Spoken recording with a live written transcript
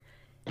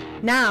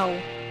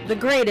Now, the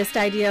greatest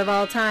idea of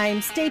all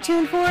time. Stay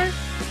tuned for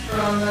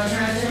From the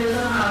Trenches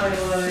of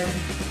Hollywood.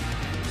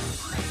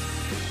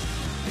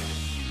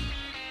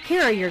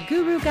 Here are your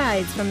guru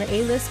guides from the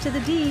A-list to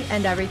the D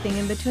and everything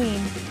in between.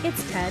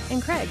 It's Ted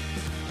and Craig.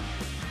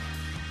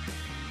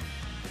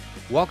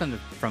 Welcome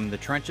from the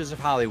Trenches of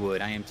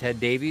Hollywood. I am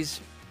Ted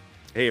Davies.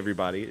 Hey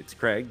everybody, it's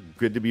Craig.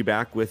 Good to be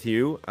back with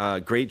you.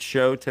 Great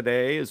show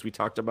today, as we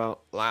talked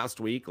about last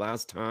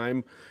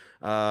time.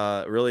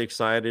 Really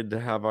excited to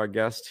have our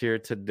guest here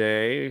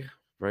today.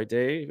 Right,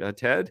 Dave?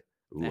 Ted?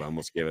 Ooh, I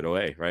almost gave it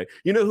away, right?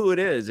 You know who it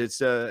is.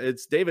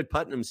 It's David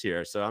Putnam's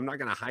here, so I'm not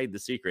going to hide the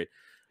secret.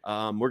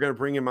 We're going to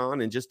bring him on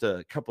in just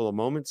a couple of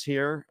moments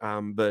here,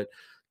 but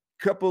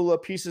couple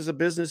of pieces of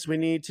business we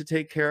need to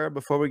take care of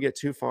before we get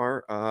too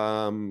far.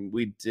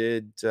 We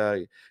did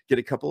get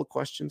a couple of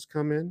questions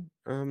come in,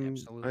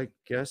 I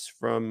guess,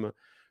 from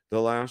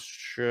the last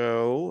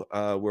show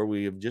where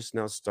we have just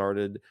now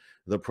started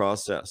the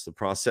process. The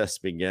process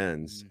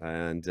begins,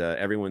 and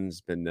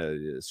everyone's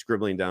been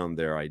scribbling down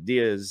their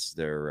ideas,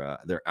 their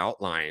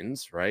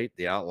outlines, right?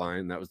 The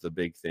outline, that was the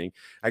big thing.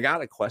 I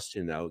got a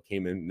question, though. It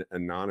came in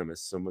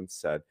anonymous. Someone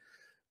said,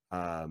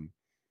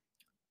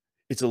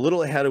 it's a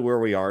little ahead of where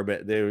we are,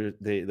 but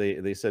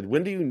they said,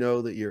 when do you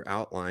know that your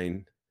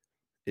outline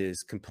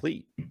is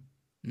complete?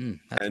 And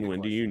when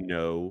do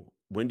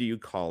you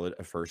call it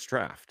a first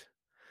draft?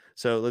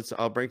 So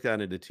I'll break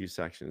that into two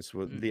sections.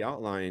 Well, the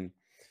outline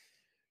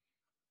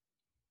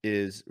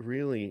is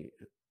really,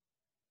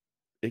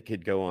 it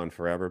could go on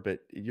forever, but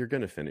you're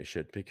going to finish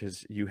it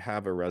because you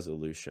have a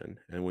resolution.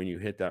 And when you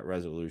hit that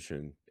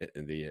resolution,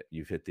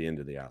 you've hit the end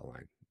of the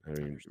outline. I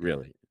mean,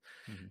 really.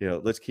 You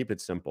know, let's keep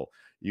it simple.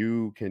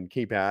 You can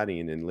keep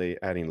adding and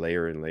adding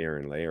layer and layer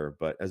and layer.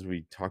 But as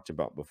we talked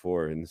about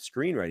before in the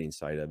screenwriting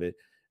side of it,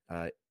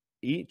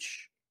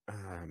 each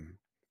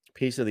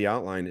piece of the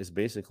outline is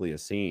basically a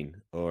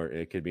scene, or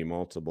it could be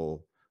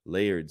multiple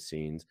layered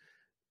scenes.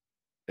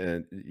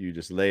 And you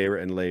just layer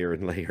and layer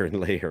and layer and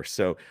layer.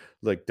 So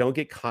look, don't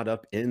get caught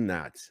up in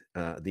that.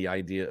 The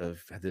idea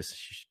of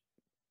this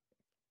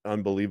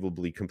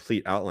unbelievably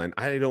complete outline.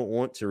 I don't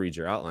want to read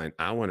your outline.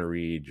 I want to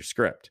read your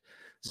script.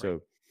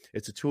 So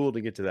it's a tool to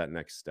get to that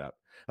next step.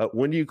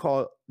 When do you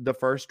call the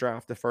first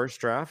draft the first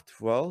draft?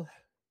 Well,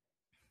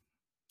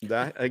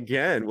 that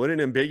again, what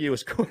an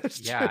ambiguous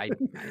question. Yeah,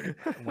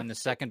 when the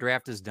second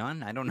draft is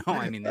done, I don't know.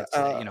 I mean, that's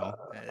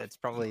that's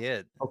probably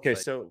it. Okay,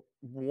 so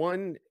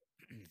one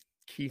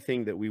key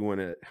thing that we want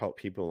to help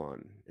people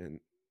on and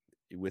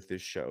with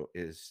this show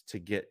is to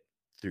get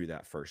through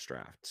that first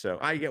draft. So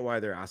I get why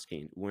they're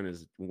asking, when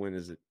is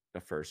it a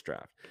first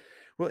draft?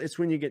 Well, it's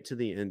when you get to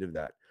the end of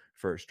that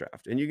first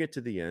draft, and you get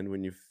to the end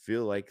when you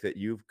feel like that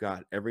you've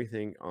got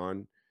everything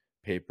on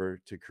paper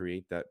to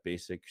create that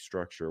basic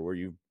structure, where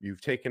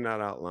you've taken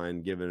that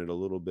outline, given it a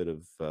little bit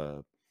of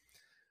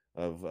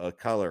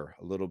color,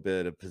 a little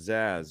bit of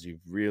pizzazz.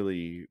 You've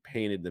really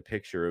painted the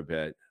picture a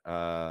bit.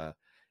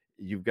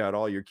 You've got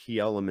all your key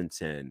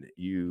elements in.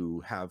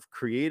 You have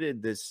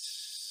created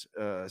this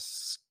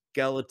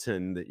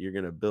skeleton that you're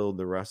going to build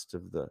the rest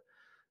of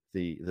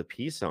the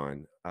piece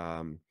on.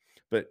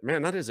 But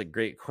man, that is a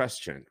great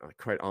question,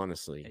 quite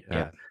honestly.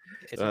 Yeah,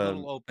 it's a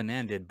little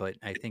open-ended, but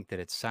I think that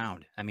it's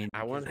sound. I mean,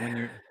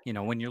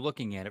 when you're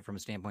looking at it from a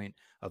standpoint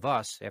of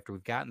us, after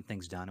we've gotten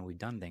things done and we've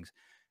done things,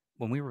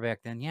 when we were back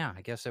then, yeah,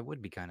 I guess it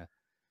would be kind of.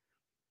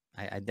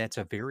 That's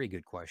a very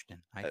good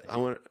question. I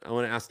want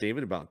to ask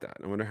David about that.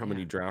 I wonder how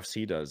many drafts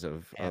he does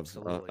of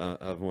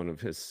one of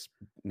his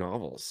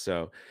novels.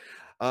 So.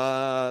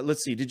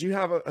 Let's see. Did you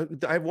have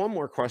I have one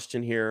more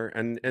question here,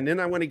 and then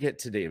I want to get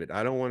to David.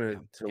 I don't want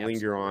to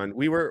linger on.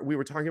 We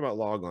were talking about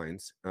log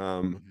lines,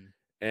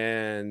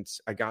 and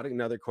I got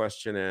another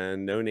question,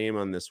 and no name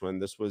on this one.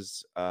 This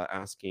was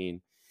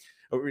asking.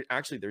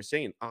 Actually, they're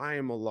saying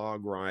I'm a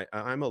log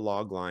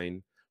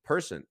line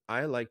person.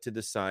 I like to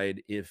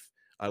decide if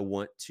I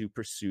want to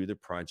pursue the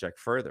project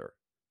further.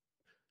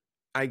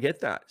 I get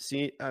that.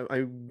 See,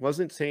 I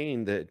wasn't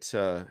saying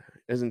that,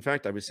 as in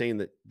fact, I was saying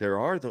that there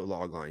are the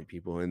logline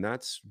people, and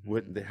that's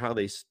how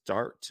they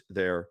start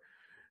their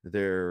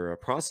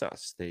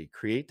process. They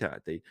create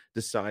that. They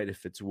decide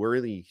if it's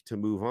worthy to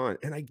move on,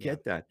 and I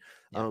get that.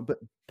 But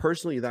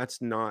personally,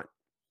 that's not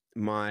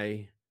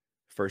my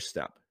first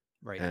step.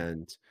 Right.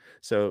 And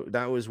so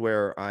that was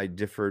where I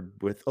differed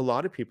with a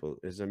lot of people.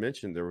 As I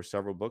mentioned, there were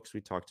several books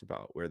we talked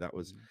about where that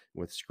was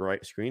with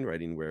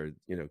screenwriting, where,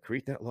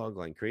 create that log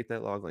line,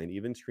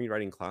 even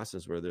screenwriting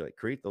classes where they're like,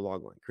 create the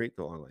log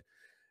line.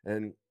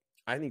 And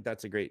I think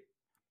that's a great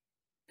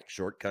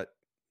shortcut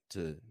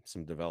to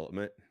some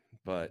development,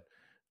 but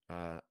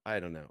I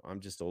don't know. I'm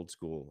just old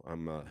school.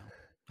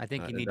 I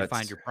think you need to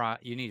find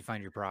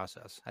your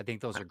process. I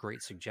think those are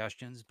great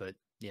suggestions, but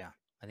yeah,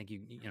 I think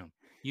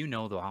you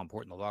know though how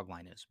important the log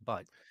line is,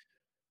 but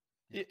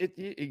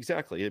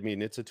exactly. I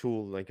mean, it's a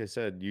tool, like I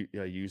said, you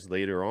use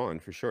later on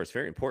for sure. It's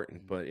very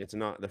important, but it's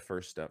not the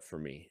first step for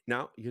me.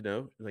 Now,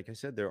 like I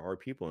said, there are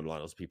people, and a lot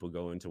of those people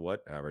go into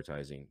what?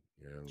 Advertising.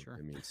 Sure.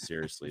 I mean,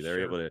 seriously,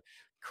 they're able to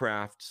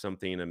craft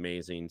something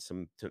amazing,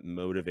 some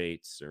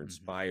motivates or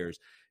inspires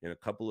in a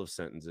couple of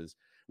sentences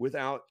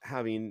without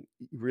having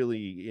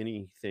really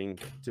anything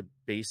to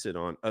base it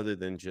on other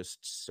than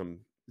just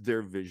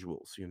their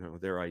visuals,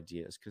 their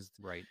ideas. Because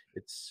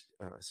it's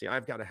see,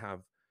 I've got to have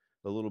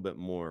a little bit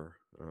more.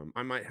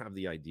 I might have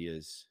the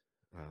ideas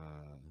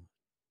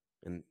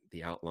and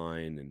the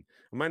outline, and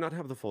I might not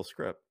have the full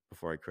script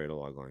before I create a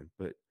log line,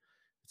 but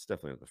it's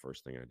definitely not the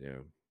first thing I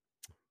do.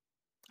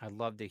 I'd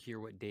love to hear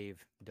what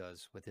Dave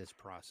does with his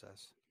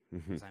process,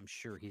 because I'm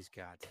sure he's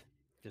got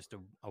just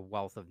a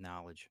wealth of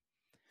knowledge.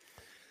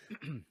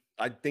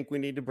 I think we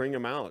need to bring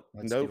him out.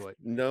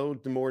 No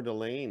more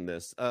delaying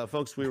this.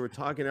 Folks, we were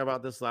talking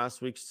about this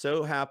last week.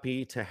 So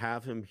happy to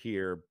have him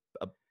here.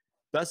 A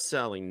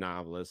best-selling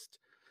novelist.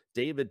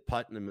 David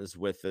Putnam is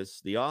with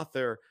us, the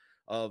author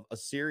of a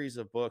series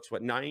of books.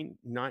 Ninth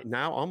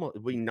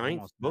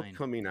book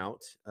coming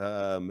out.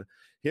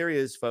 Here he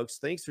is, folks.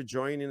 Thanks for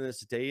joining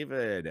us,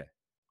 David.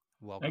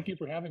 Welcome. Thank you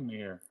for having me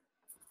here.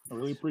 I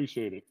really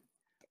appreciate it.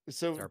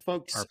 So,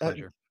 folks, our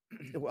pleasure.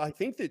 I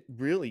think that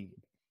really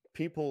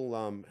people,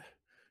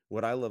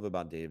 what I love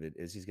about David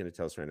is he's going to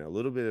tell us right now a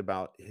little bit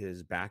about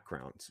his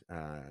background.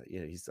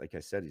 He's, like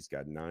I said, he's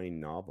got 9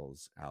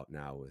 novels out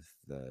now with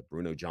the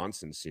Bruno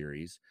Johnson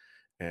series,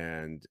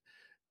 and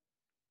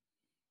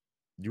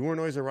you weren't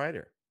always a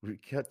writer.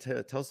 Tell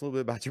us a little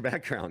bit about your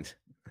background.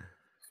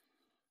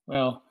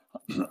 Well,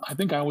 I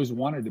think I always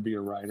wanted to be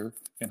a writer.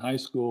 In high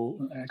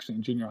school, actually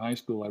in junior high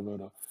school, I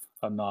wrote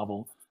a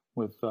novel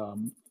with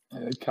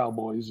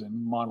cowboys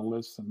and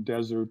monoliths and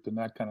desert and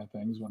that kind of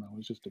things when I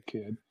was just a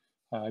kid.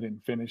 I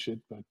didn't finish it,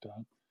 but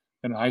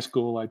in high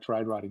school, I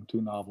tried writing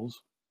 2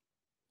 novels.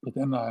 But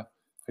then I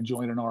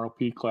joined an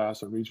ROP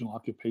class, a regional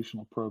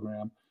occupational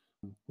program,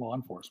 law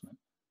enforcement.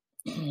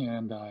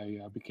 And I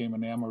became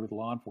enamored with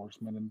law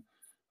enforcement,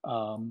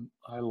 and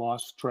I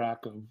lost track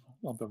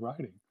of the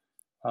writing.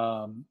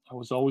 I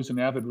was always an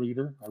avid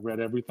reader. I read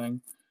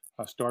everything.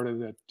 I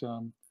started at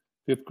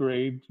 5th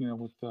grade,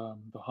 with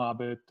The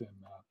Hobbit and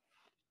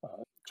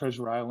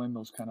Treasure Island,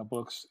 those kind of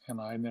books, and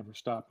I never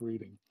stopped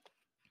reading.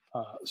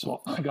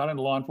 So I got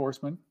into law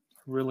enforcement.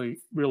 I really,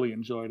 really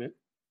enjoyed it.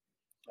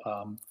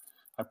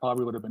 I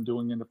probably would have been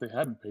doing it if they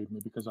hadn't paid me,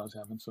 because I was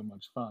having so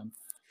much fun.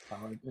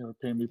 They were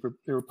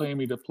paying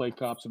me to play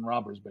cops and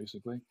robbers,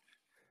 basically.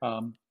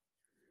 I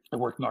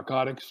worked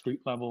narcotics,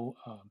 street level,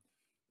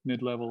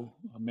 mid-level,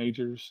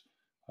 majors.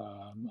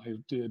 I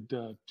did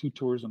 2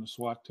 tours on a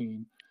SWAT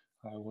team.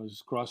 I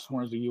was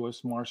cross-sworn as a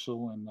U.S.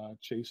 Marshal and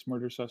chased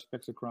murder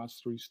suspects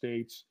across 3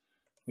 states.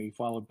 We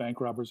followed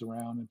bank robbers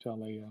around until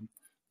they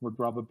would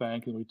rob a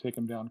bank, and we'd take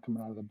them down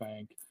coming out of the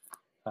bank.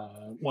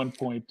 One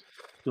point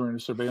during the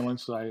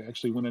surveillance, I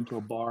actually went into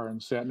a bar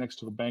and sat next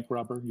to a bank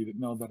robber. He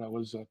didn't know that I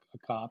was a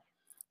cop.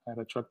 I had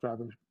a truck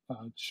driver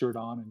shirt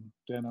on and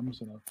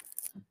denims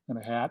and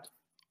a hat,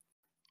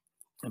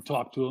 and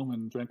talked to him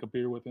and drank a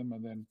beer with him.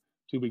 And then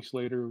 2 weeks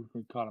later,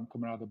 we caught him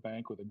coming out of the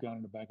bank with a gun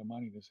and a bag of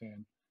money in his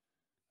hand.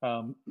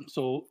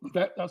 So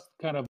that's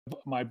kind of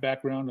my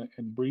background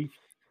in brief.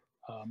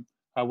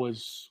 I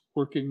was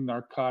working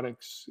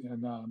narcotics,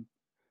 and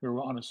we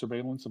were on a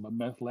surveillance of a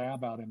meth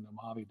lab out in the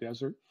Mojave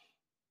Desert.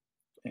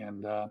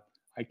 And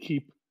I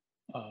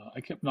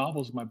kept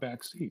novels in my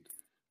back seat,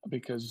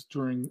 because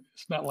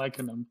it's not like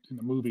in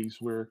the movies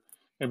where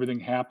everything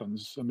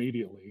happens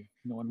immediately.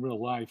 In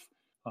real life,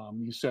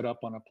 you set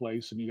up on a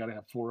place and you got to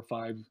have 4 or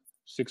 5,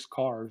 6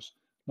 cars,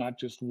 not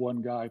just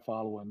one guy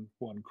following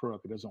one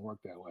crook. It doesn't work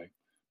that way,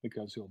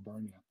 because he'll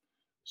burn you.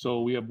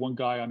 So we have one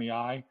guy on the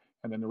eye,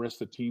 and then the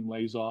rest of the team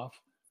lays off.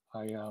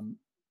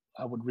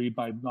 I would read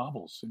my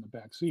novels in the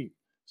back seat.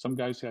 Some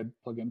guys had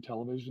plug-in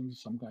televisions.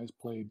 Some guys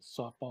played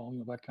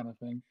softball, that kind of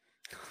thing.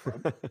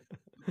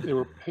 They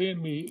were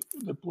paying me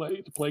to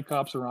play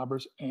cops and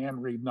robbers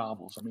and read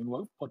novels. I mean,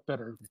 what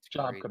better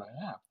job could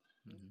I have?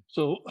 Mm-hmm.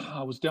 So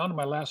I was down to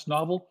my last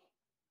novel.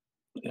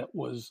 It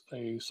was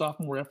a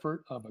sophomore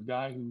effort of a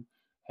guy who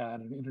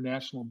had an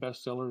international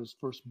bestseller, his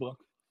first book.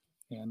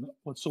 And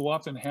what so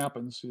often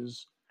happens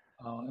is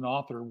an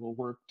author will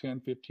work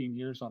 10, 15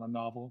 years on a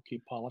novel,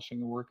 keep polishing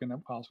and working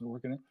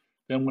it.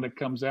 Then when it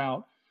comes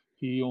out,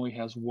 he only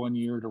has 1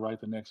 year to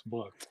write the next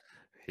book.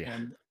 Yeah.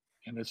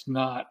 And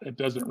it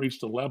doesn't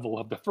reach the level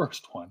of the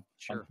first one,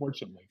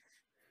 unfortunately.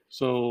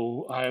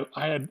 So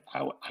I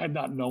had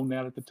not known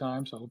that at the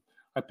time. So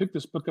I picked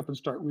this book up and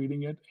start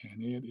reading it,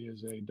 and it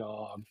is a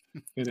dog.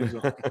 It is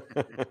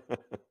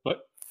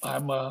but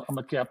I'm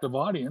a captive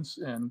audience,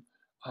 and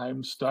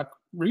I'm stuck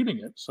reading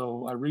it.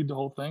 So I read the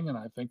whole thing, and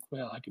I think,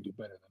 well, I could do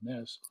better than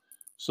this.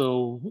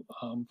 So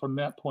from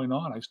that point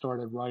on, I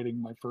started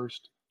writing my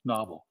first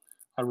novel.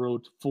 I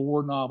wrote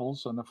 4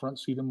 novels on the front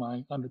seat of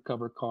my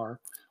undercover car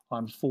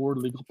on 4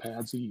 legal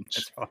pads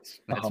each. That's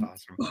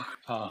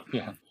awesome.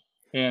 Yeah.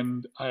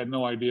 And I had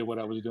no idea what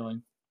I was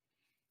doing.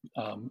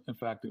 In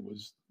fact, it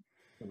was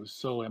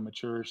so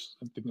amateurish.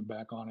 I'm thinking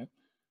back on it.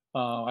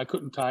 I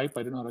couldn't type.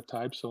 I didn't know how to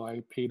type. So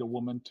I paid a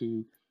woman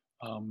to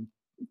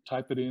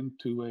type it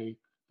into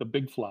the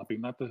big floppy,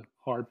 not the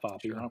hard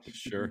floppy.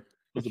 Sure. It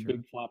was a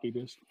big floppy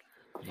disk.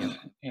 Yep.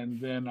 And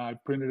then I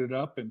printed it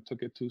up and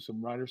took it to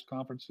some writers'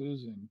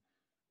 conferences and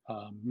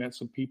met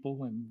some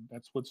people, and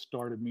that's what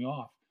started me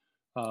off.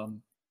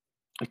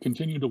 I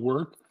continued to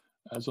work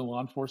as a law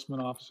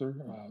enforcement officer,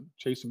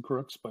 chasing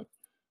crooks, but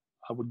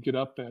I would get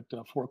up at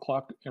 4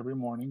 o'clock every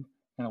morning,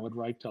 and I would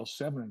write till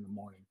 7 in the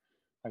morning.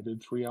 I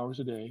did 3 hours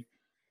a day,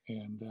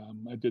 and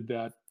I did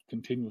that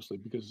continuously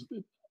because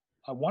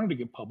I wanted to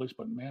get published,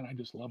 but man, I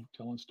just loved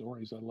telling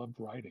stories. I loved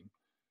writing.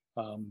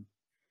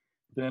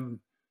 Then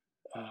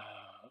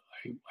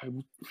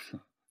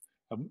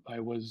I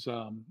was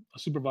a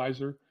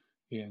supervisor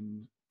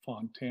in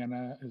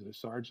Fontana as a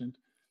sergeant,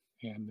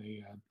 and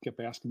they kept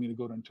asking me to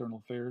go to internal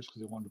affairs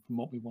because they wanted to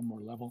promote me one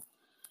more level,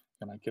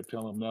 and I kept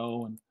telling them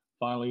no. And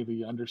finally,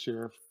 the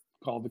undersheriff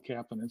called the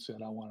captain and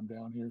said, "I want him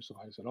down here." So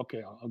I said,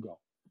 "Okay, I'll go."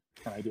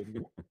 And I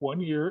did 1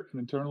 year in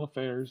internal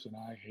affairs, and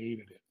I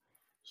hated it.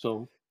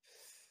 So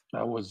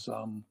I was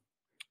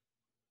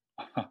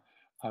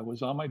I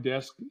was on my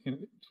desk.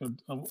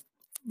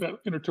 That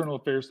internal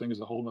affairs thing is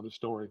a whole other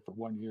story. For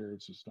 1 year,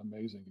 it's just an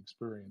amazing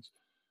experience.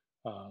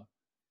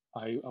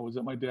 I was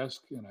at my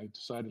desk and I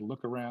decided to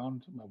look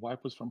around. My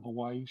wife was from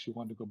Hawaii. She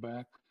wanted to go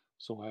back.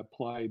 So I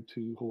applied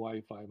to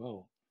Hawaii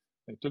Five-0.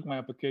 They took my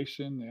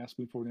application. They asked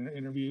me for an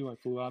interview. I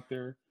flew out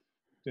there,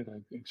 did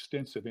an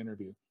extensive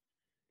interview.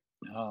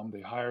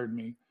 They hired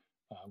me.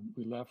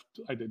 We left.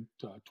 I did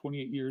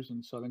 28 years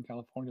in Southern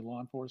California law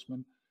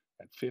enforcement.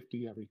 At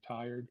 50, I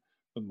retired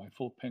with my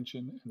full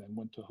pension and then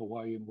went to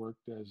Hawaii and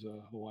worked as a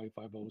Hawaii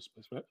Five-0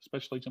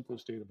 special agent for the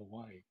state of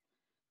Hawaii.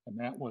 And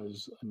that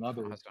was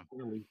another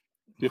really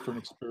different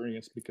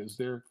experience because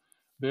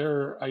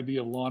their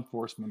idea of law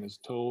enforcement is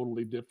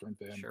totally different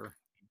than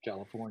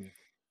California.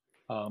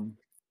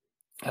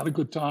 Had a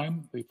good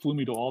time. They flew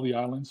me to all the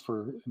islands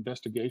for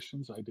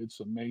investigations. I did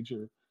some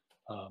major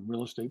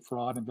real estate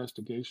fraud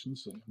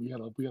investigations, and we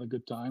had a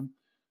good time.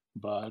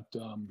 But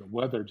the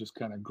weather just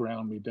kind of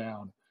ground me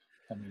down.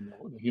 I mean,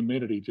 the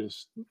humidity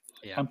just.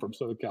 I'm from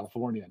Southern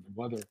California, and the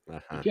weather.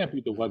 You can't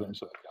beat the weather in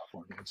Southern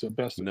California. It's the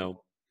best.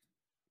 No.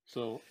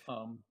 So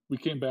we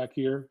came back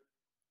here.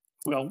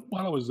 Well,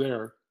 while I was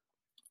there,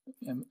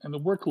 and the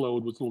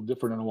workload was a little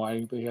different in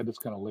Hawaii. They had this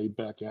kind of laid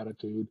back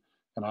attitude,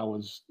 and I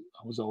was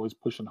always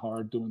pushing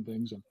hard, doing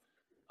things, and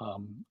I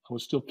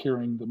was still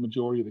carrying the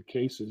majority of the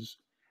cases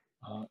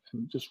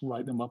and just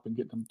writing them up and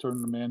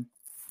turning them in.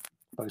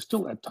 But I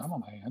still had time on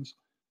my hands,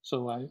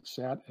 so I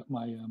sat at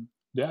my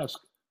desk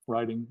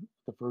writing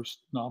the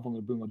first novel in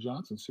the Bruno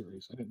Johnson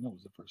series. I didn't know it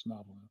was the first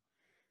novel.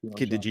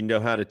 Okay, did you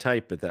know how to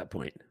type at that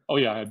point? Oh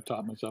yeah, I had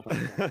taught myself how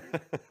to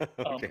type.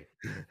 Okay.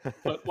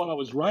 But while I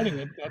was writing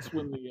it, that's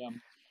when the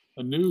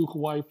new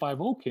Hawaii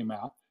Five-0 came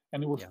out,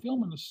 and they were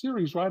filming the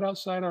series right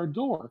outside our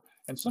door.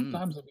 And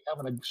sometimes they'd be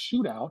having a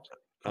shootout,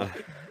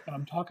 and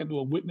I'm talking to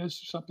a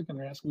witness or something, and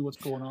they're asking me what's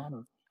going on.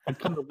 Or I'd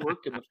come to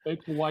work, and the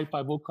fake Hawaii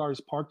Five-0 car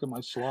is parked in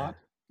my slot.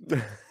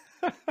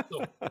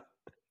 So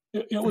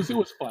it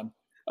was fun.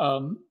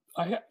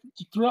 I had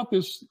throughout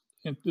this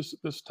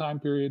time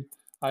period,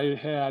 I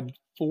had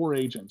 4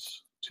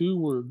 agents. 2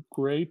 were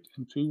great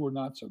and 2 were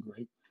not so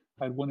great.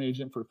 I had 1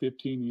 agent for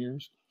 15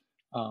 years.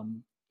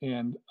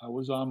 And I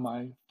was on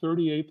my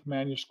 38th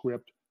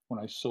manuscript when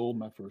I sold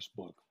my first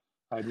book.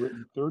 I'd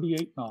written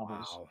 38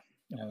 novels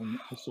and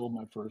I sold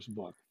my first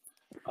book.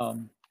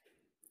 And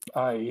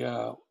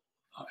I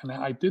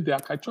did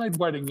that. I tried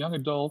writing young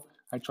adult.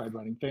 I tried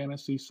writing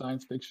fantasy,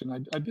 science fiction.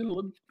 I did a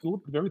little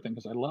bit of everything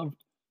because I loved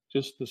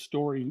just the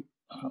story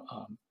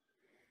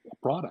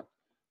product.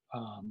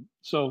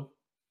 So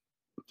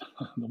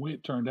the way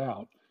it turned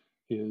out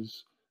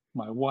is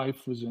my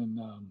wife was in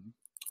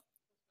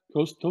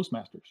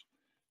Toastmasters,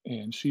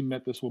 and she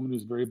met this woman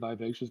who's very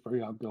vivacious,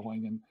 very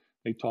outgoing, and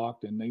they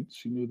talked, and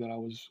she knew that I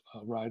was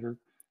a writer.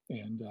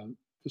 And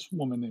this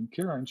woman named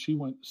Karen, she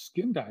went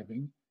skin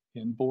diving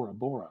in Bora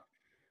Bora,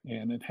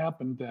 and it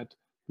happened that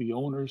the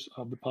owners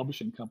of the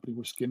publishing company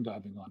were skin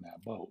diving on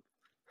that boat.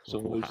 So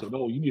they said,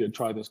 "Oh, you need to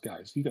try this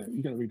guy's. You got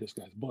to read this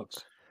guy's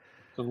books."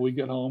 So we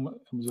get home,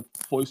 it was a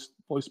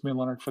voicemail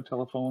on our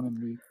telephone,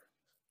 and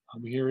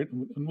we hear it.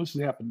 And this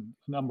has happened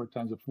a number of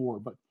times before,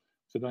 but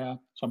I said, so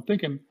I'm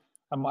thinking,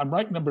 I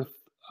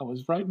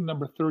was writing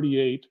number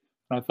 38,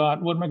 and I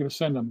thought, what am I going to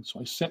send them?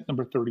 So I sent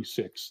number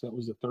 36. That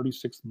was the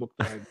 36th book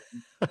that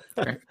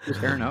I had.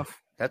 Fair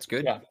enough. That's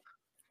good. Yeah.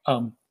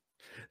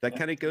 That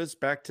kind of goes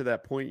back to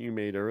that point you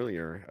made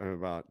earlier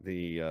about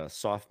the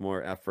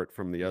sophomore effort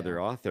from the other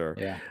author.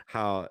 Yeah.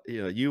 How,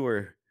 you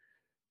were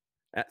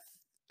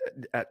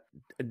at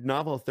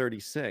novel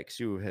 36,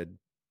 you had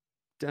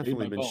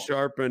definitely been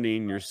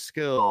sharpening your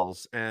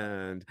skills.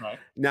 And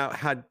now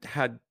had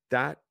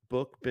that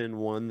book been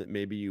one that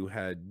maybe you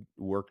had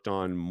worked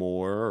on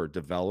more or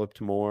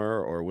developed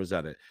more, or was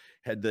that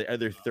had the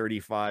other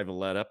 35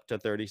 led up to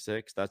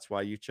 36? That's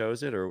why you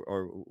chose it,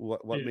 or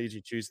what made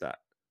you choose that?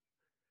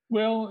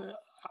 Well,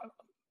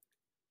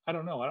 I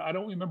don't know. I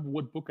don't remember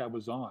what book I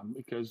was on,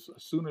 because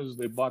as soon as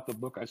they bought the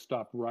book, I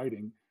stopped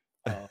writing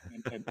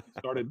and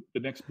started the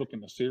next book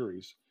in the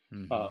series.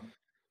 Mm-hmm.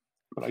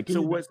 But I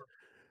do.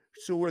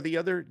 So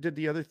did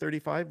the other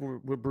 35,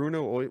 were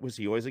Bruno, was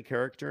he always a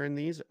character in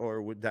these,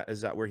 or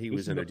is that where he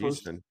was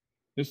introduced then?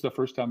 This is the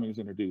first time he was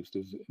introduced.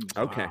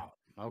 Okay. Wow.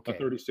 Okay. A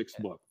 36th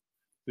book.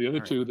 The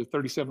other two, the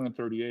 37 and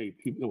 38,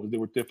 they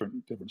were different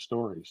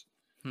stories.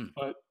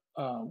 But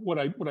what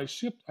I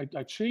shipped,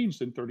 I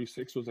changed in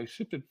 36 was I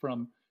shifted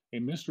from a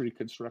mystery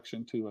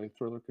construction to a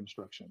thriller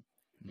construction,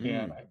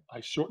 and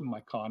I shortened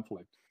my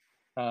conflict.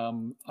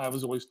 I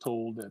was always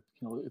told that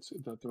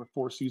that there are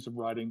 4 C's of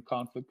writing: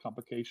 conflict,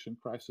 complication,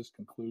 crisis,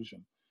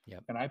 conclusion.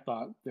 Yep. And I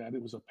thought that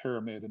it was a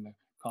pyramid, and the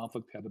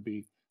conflict had to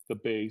be the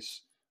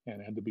base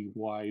and it had to be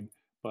wide.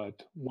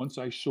 But once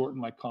I shortened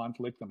my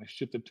conflict and I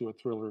shifted to a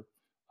thriller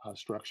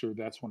structure,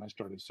 that's when I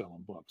started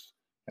selling books.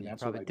 And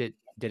that's probably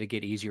did it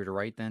get easier to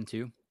write then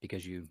too,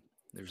 because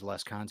there's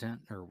less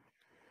content or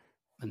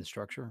in the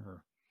structure?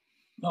 Or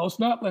no, it's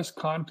not less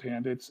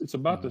content. It's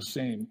about the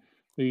same.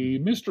 The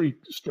mystery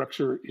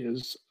structure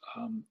is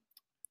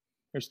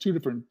there's 2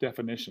 different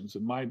definitions,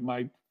 and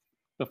the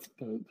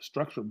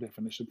structural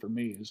definition for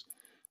me is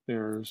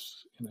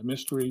there's, in a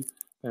mystery,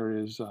 there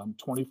is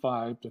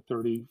 25 to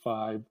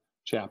 35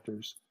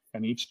 chapters,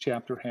 and each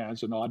chapter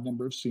has an odd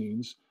number of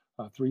scenes,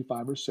 3,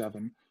 5, or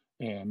 7,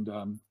 and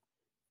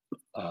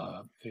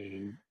a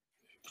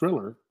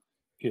thriller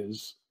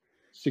is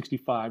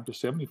 65 to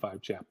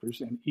 75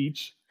 chapters, and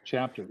each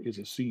chapter is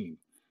a scene.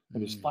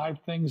 And there's 5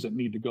 things that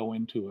need to go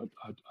into a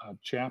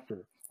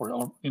chapter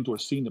or into a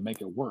scene to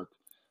make it work.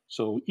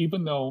 So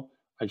even though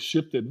I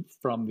shifted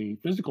from the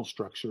physical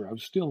structure, I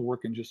was still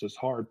working just as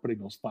hard putting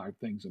those 5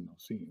 things in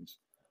those scenes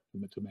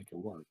to make it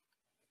work.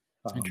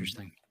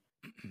 Interesting.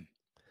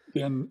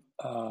 Then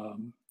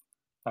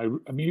I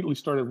immediately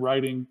started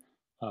writing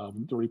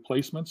the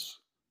replacements.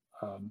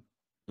 And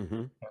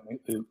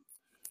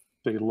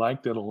they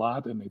liked it a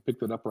lot, and they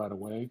picked it up right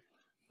away.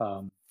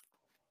 Then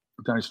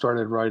I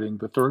started writing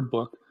the 3rd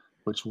book,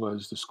 which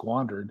was The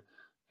Squandered,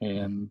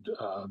 and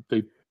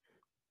the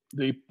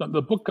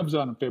book comes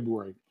out in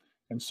February,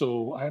 and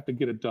so I have to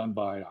get it done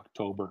by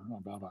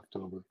about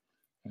October,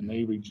 and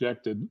they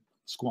rejected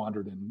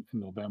Squandered in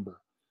November.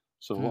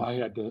 So I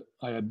had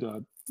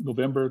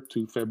November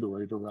to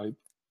February to write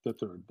the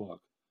 3rd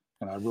book,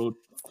 and I wrote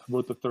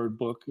the 3rd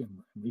book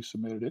and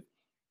resubmitted it.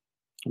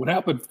 What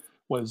happened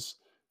was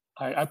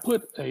I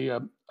put a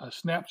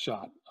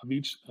snapshot of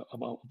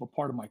a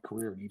part of my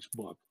career in each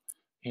book,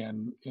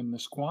 and in The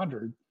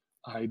Squandered,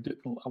 I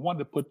wanted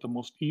to put the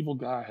most evil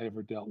guy I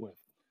ever dealt with,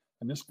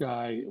 and this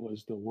guy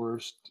was the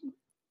worst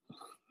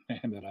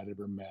man that I'd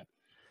ever met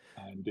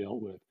and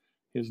dealt with.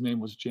 His name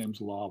was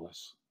James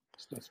Lawless.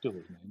 That's still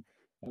his name.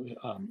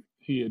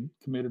 He had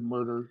committed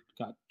murder,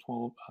 got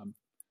 25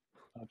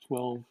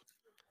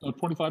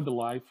 to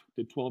life,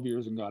 did 12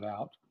 years and got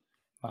out.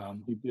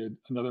 He did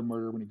another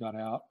murder when he got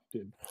out,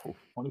 did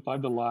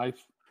 25 to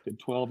life, did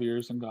 12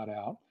 years and got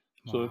out.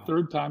 So the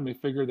 3rd time they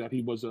figured that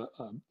he was a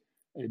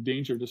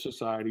danger to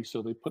society,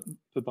 so they put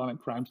the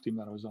violent crimes team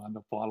that I was on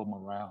to follow him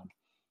around.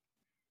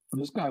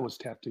 And this guy was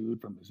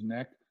tattooed from his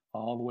neck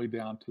all the way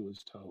down to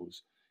his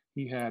toes.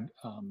 He had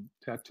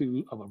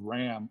tattoo of a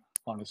ram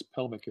on his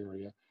pelvic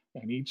area,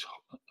 and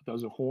there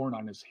was a horn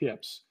on his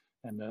hips,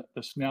 and the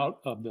snout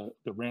of the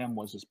ram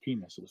was his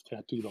penis. It was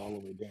tattooed all the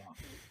way down.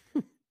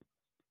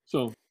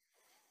 So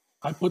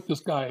I put this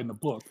guy in the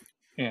book,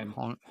 and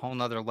whole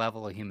nother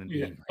level of human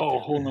being. A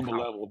whole nother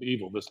level of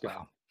evil, this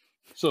guy.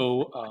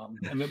 So,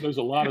 and there's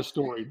a lot of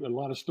story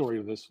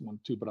of this one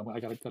too, but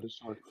I got to cut it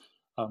short.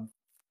 I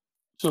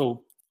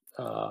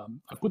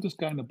put this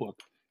guy in the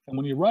book, and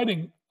when you're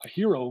writing a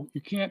hero,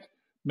 you can't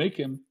make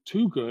him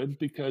too good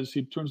because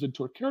he turns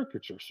into a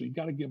caricature. So you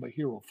got to give a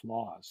hero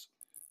flaws.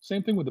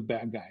 Same thing with the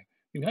bad guy.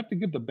 You have to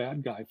give the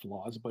bad guy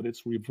flaws, but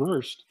it's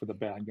reversed for the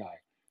bad guy.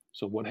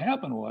 So what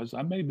happened was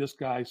I made this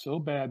guy so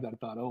bad that I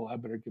thought, I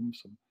better give him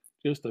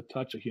just a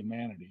touch of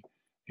humanity.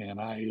 And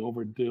I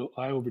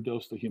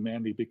overdosed the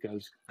humanity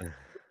because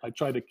I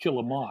tried to kill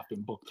him off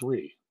in book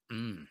 3.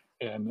 And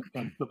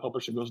the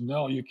publisher goes,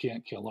 "No, you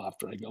can't kill off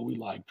Drago. We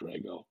like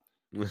Drago."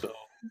 So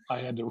I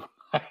had to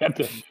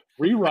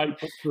rewrite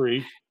book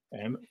 3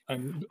 and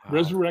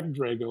resurrect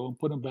Drago and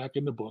put him back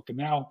in the book. And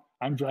now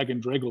I'm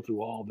dragging Drago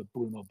through all the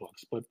Bruno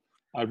books, but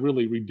I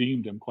really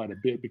redeemed him quite a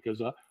bit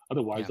because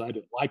otherwise I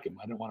didn't like him.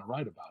 I didn't want to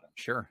write about him.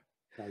 Sure.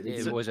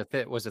 Was it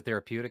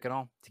therapeutic at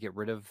all to get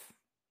rid of?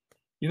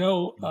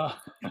 No.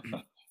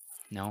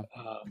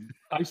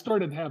 I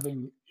started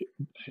having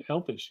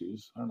health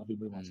issues. I don't know if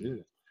anybody wants to hear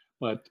it,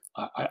 but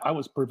I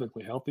was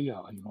perfectly healthy. I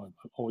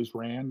always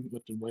ran,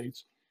 lifted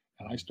weights,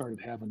 and I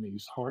started having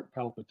these heart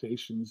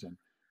palpitations and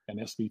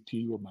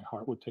SVT where my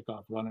heart would take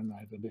off running. I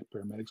had to get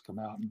paramedics come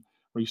out and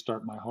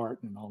restart my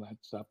heart and all that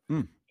stuff.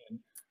 And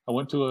I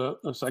went to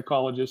a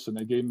psychologist, and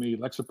they gave me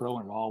Lexapro,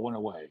 and it all went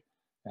away.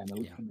 And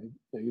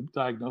they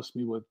diagnosed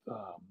me with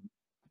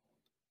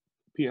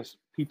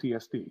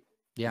PTSD.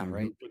 Yeah,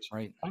 right.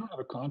 Right. I don't have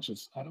a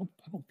conscience. I don't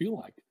feel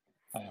like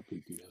I have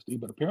PTSD,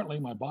 but apparently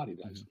my body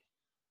does.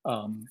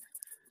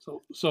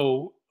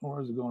 So where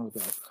is it going with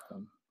that?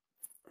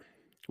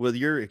 Well,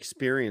 your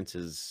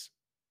experiences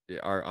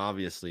are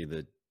obviously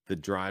the the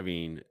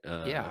driving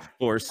Yeah.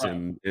 force Right,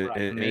 in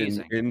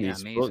Amazing. in Yeah,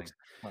 these books, amazing.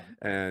 right.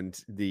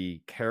 and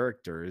the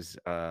characters.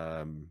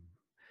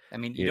 I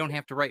mean, you Yeah, don't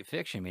have to write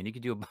fiction, man. You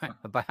could do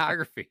a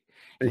biography.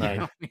 You Right.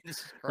 know, I mean,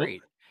 this is Well,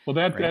 great, well,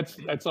 right?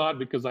 that's odd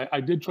because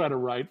I did try to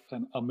write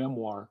a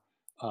memoir,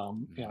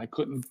 and Mhm. I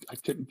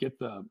couldn't get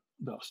the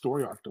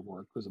story arc to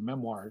work because a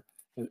memoir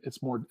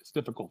it's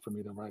difficult for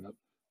me to write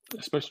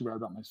especially write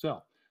about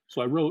myself.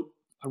 So I wrote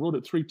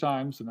it 3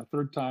 times, and the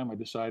third time I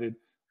decided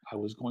I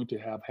was going to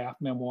have half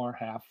memoir,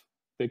 half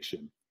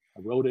fiction.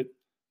 I wrote it,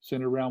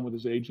 sent it around with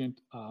his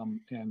agent,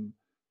 and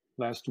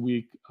last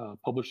week,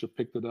 publisher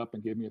picked it up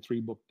and gave me a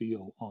 3-book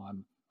deal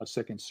on a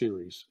second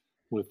series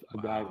with a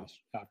guy Wow. that's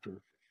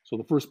after. So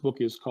the first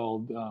book is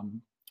called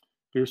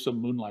Fearsome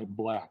Moonlight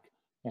Black,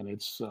 and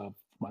it's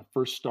my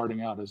first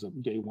starting out as a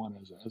day one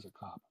as a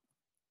cop.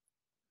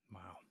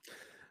 Wow.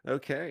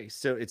 okay,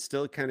 so it's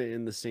still kind of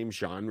in the same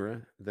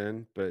genre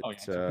then, but Oh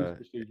yeah, it's a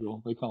police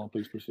procedural. They call them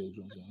police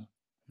procedurals. Yeah.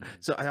 Mhm.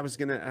 so I was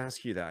going to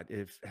ask you that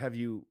if have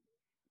you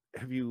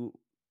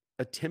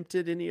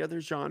attempted any other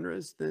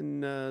genres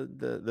than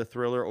the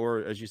thriller, or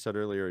as you said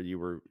earlier, you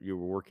were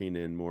working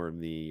in more of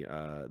the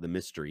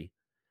mystery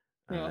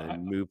Well,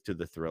 and moved to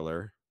the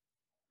thriller.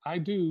 I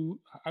do.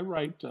 I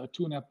write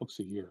 2.5 books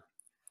a year.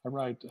 I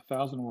write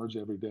 1,000 words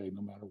every day,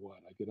 no matter what.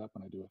 I get up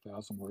and I do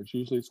 1,000 words.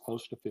 Usually, it's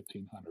close to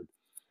 1,500.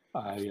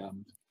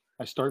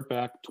 I start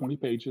back 20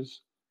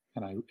 pages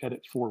and I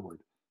edit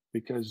forward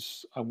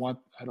because I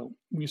don't.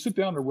 When you sit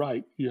down to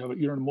write, you're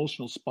in an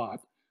emotional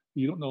spot.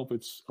 You don't know if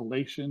it's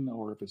elation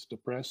or if it's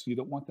depressed. You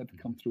don't want that to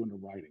come through into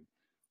writing.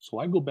 So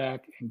I go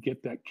back and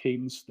get that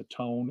cadence, the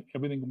tone,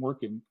 everything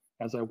working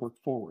as I work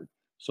forward.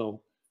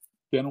 So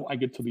then I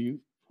get to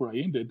where I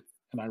ended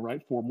and I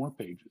write 4 more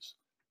pages.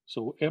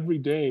 So every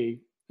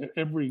day,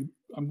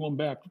 I'm going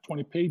back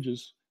 20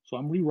 pages. So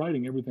I'm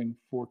rewriting everything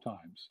 4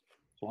 times.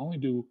 So I only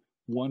do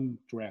 1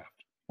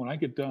 draft. When I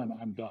get done,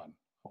 I'm done.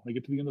 When I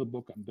get to the end of the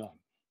book, I'm done.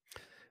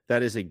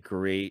 That is a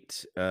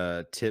great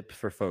tip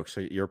for folks.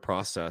 So your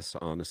process,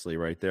 honestly,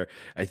 right there.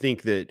 I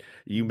think that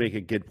you make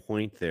a good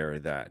point there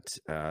that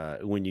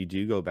when you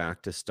do go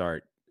back to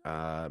start,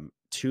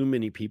 too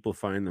many people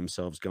find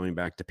themselves going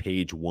back to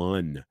page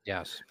 1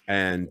 Yes.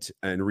 and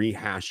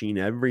rehashing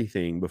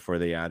everything before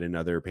they add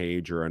another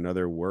page or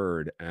another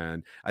word.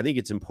 And I think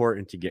it's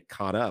important to get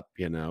caught up,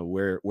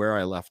 where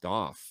I left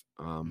off.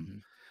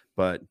 Mhm.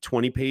 But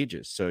 20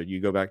 pages. So you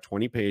go back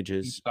 20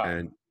 You pages stop.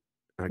 and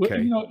Well,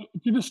 okay.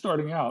 if you're just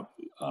starting out,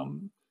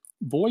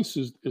 voice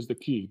is the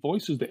key.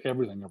 Voice is the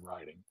everything of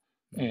writing.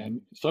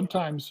 And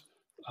sometimes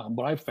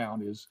what I've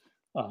found is,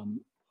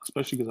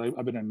 especially because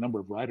I've been in a number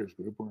of writers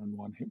group, we're in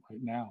one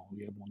right now.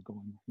 We have one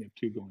going, we have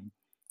 2 going.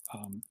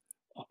 Um,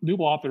 New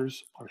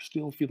authors are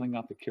still feeling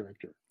out the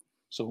character.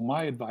 So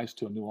my advice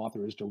to a new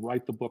author is to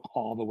write the book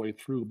all the way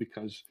through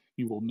because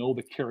you will know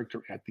the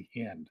character at the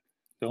end.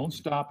 Don't Mhm.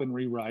 stop and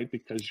rewrite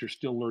because you're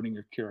still learning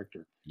your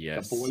character.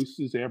 The Yes. voice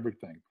is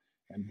everything.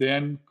 And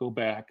then go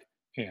back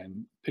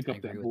and pick I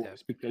up that agree with that.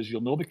 voice because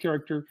you'll know the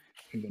character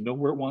and you'll know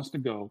where it wants to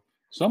go.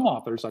 Some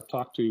authors I've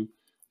talked to,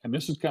 and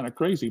this is kind of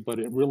crazy, but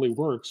it really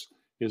works,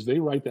 is they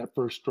write that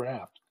first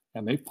draft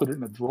and they put it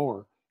in a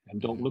drawer and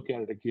don't Mhm. look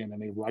at it again,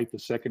 and they write the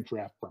second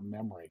draft from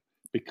memory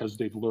because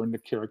they've learned the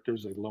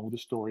characters, they learned the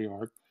story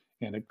arc,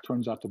 and it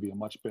turns out to be a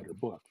much better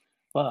book.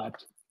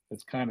 But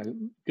it's kind of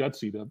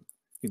gutsy to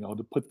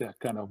put that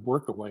kind of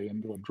work away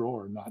into a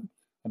drawer and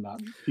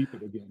not keep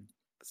it again.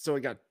 So I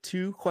got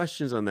 2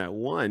 questions on that.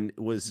 One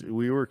was Mhm.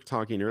 we were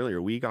talking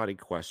earlier. We got a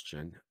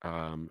question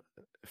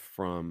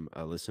from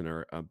a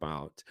listener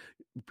about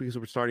because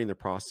we're starting the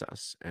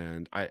process,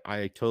 and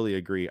I totally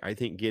agree. I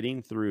think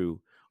getting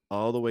through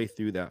all the way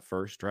through that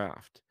first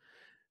draft,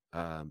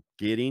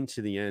 getting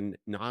to the end,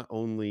 not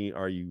only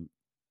are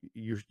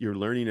you're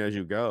learning as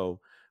you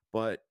go,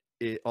 but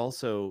it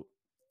also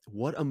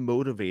what a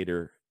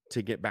motivator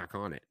to get back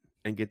on it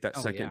and get that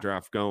Oh second yeah.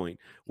 draft going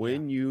Yeah.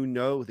 when you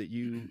know that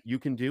you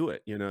can do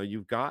it.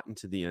 You've gotten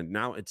to the end.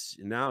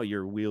 Now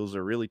your wheels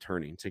are really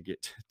turning to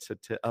get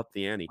to up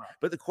the ante. Right.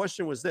 But the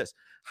question was this: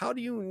 how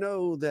do you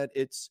know that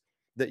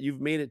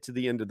you've made it to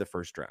the end of the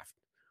first draft?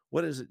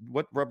 What is it?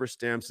 What rubber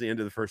stamps the end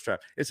of the first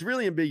draft? It's a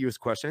really ambiguous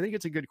question. I think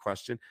it's a good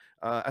question.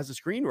 As a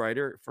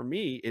screenwriter, for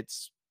me,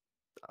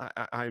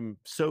 I'm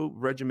so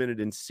regimented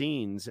in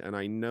scenes, and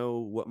I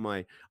know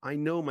my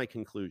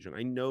conclusion.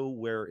 I know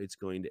where it's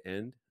going to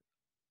end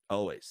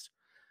always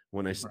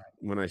Mhm.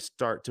 when I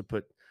start to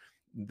put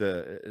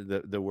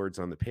the words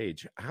on the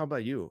page. How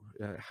about you?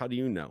 How do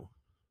you know?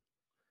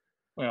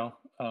 Well,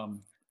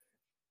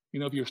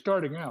 if you're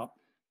starting out,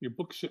 your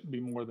book shouldn't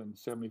be more than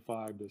 70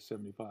 to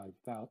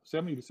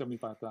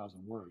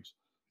 75,000 words.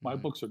 My Mhm.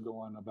 books are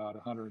going about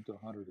 100 to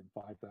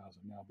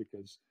 105,000 now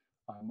because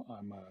I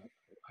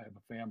have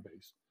a fan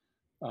base.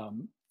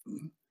 Um,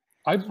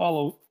 I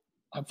follow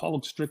I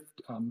followed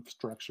strict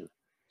structure.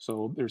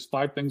 So there's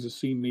 5 things a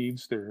scene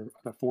needs. There are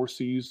the 4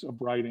 C's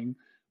of writing,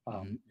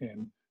 Mhm.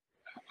 and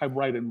I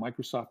write in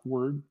Microsoft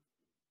Word,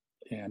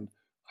 and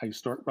I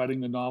start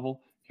writing the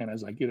novel, And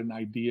as I get an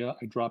idea,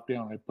 I drop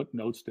down, I put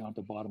notes down at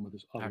the bottom of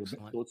this.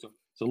 Excellent. So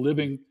it's a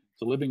living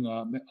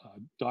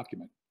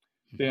document.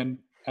 Then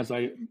as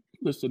I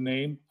list the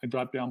name, I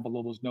drop down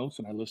below those notes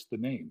and I list the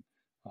name.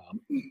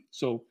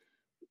 So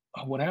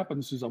what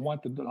happens is I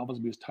want the novels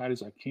to be as tight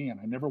as I can.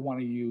 I never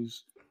want to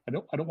use, I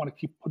don't want to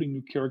keep putting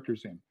new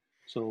characters in.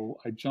 So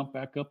I jump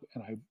back up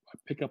and I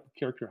pick up a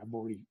character I've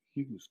already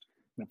used,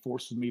 and it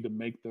forces me to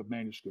make the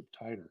manuscript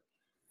tighter.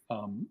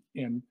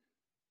 And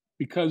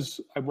because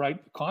I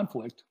write the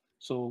conflict,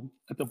 so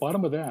at the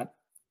bottom of that,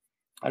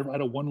 I write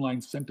a one-line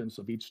sentence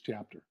of each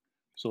chapter.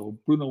 So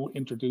Bruno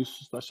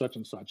introduces such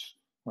and such,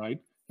 right?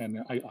 And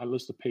I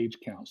list the page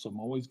count. So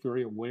I'm always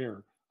very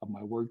aware of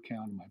my word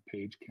count and my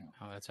page count.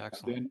 Oh, that's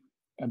excellent.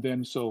 And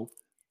then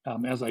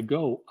as I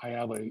go, I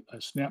have a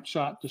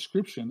snapshot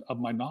description of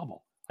my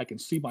novel. I can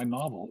see my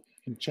novel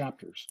in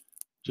chapters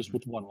just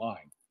with one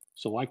line.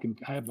 So I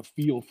have a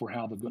feel for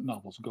how the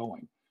novel's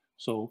going.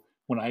 So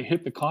when I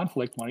hit the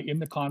conflict, when I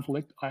end the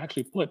conflict, I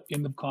actually put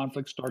in the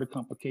conflict, start a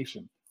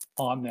complication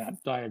on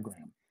that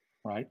diagram,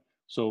 right?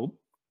 So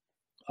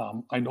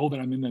I know that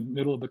I'm in the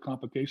middle of the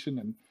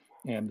complication,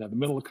 and the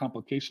middle of the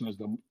complication is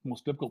the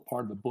most difficult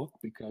part of the book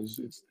because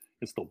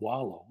it's the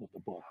wallow of the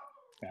book,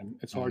 and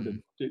it's hard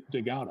to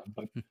dig out of.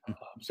 But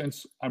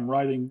since I'm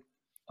writing,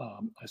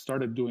 I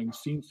started doing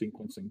scene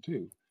sequencing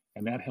too,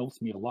 and that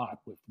helps me a lot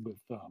with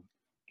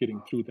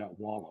getting through that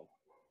wallow.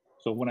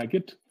 So when I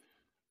get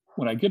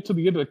to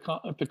the end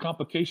of the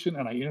complication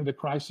and I enter the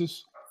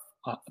crisis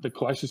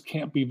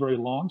can't be very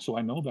long, so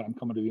I know that I'm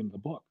coming to the end of the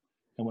book.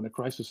 And when the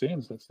crisis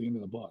ends, that's the end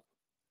of the book.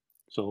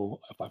 So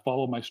if I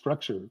follow my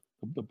structure,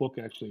 the book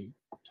actually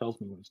tells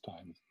me when it's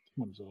time,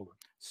 when it's over.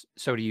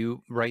 So do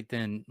you write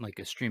then like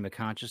a stream of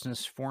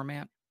consciousness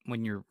format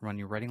when you're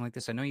writing like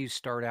this? I know you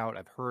start out,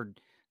 I've heard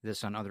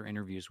this on other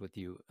interviews with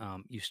you.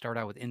 You start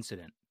out with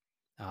incident.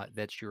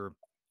 That's your.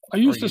 I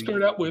used to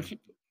start out with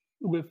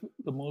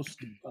the most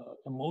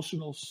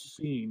emotional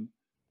scene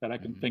that I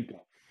can think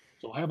of.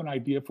 So I have an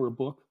idea for a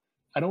book.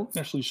 I don't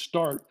necessarily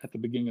start at the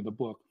beginning of the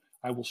book.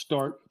 I will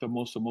start with the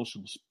most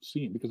emotional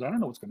scene because I don't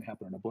know what's going to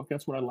happen in a book.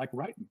 That's what I like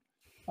writing.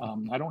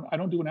 I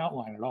don't do an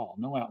outline at all,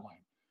 no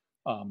outline.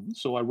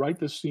 So I write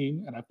this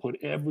scene and I put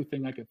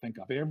everything I can think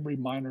of, every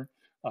minor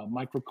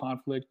micro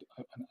conflict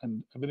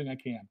and everything I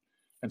can.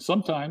 And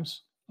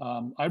sometimes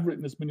I've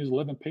written as many as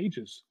 11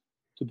 pages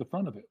to the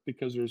front of it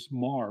because there's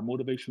MAR,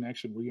 motivation,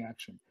 action,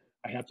 reaction.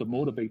 I have to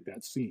motivate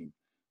that scene.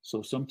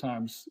 So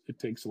sometimes it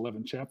takes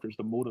 11 chapters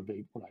to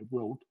motivate what I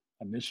wrote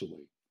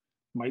initially.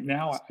 Right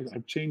now,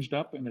 I've changed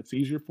up and it's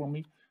easier for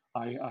me.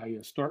 I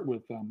start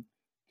with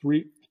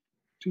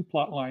two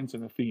plot lines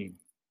and a theme.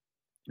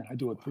 And I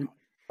do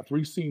a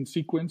three scene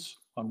sequence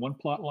on one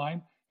plot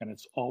line, and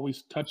it's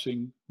always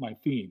touching my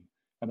theme.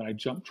 And then I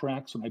jump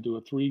tracks and I do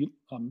a three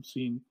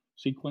scene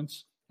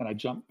sequence, and I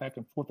jump back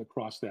and forth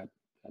across that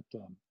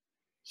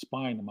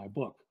spine in my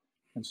book.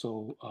 And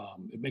so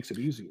it makes it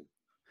easier.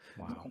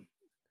 Wow.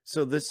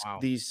 So the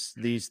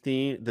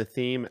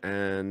theme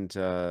and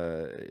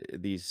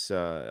these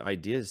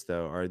ideas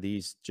though, are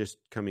these just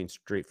coming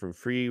straight from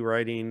free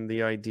writing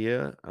the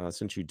idea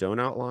since you don't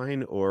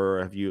outline,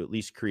 or have you at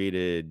least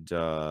created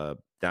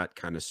that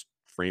kind of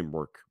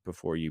framework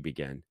before you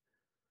began?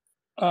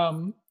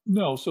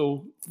 No.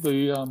 So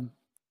the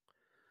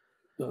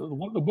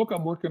book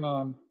I'm working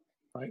on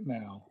right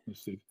now,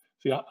 let's see.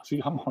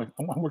 I'm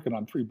working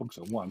on 3 books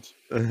at once.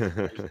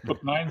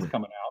 Book 9's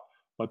coming out,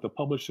 but the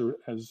publisher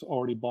has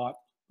already bought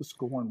The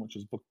Scorn, which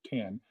is book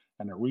 10,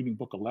 and they're reading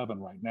book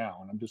 11 right now,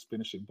 and I'm just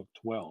finishing book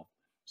 12.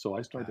 So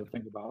I started to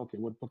think about, okay,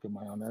 what book am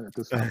I on there at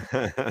this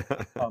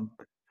time?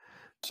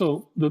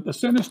 So the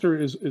Sinister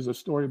is a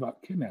story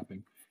about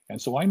kidnapping,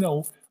 and so I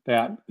know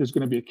that there's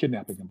going to be a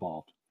kidnapping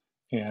involved,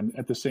 and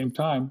at the same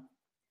time,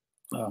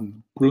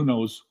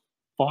 Bruno's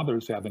father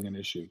is having an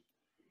issue,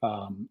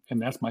 and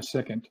that's my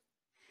second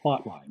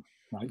plot line,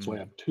 right? So I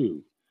have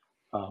 2.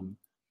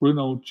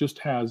 Bruno just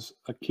has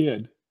a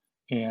kid,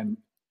 and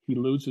he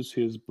loses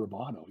his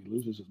bravado. He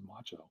loses his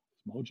mojo.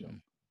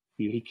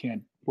 He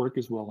can't work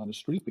as well on the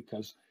street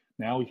because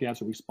now he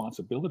has a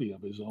responsibility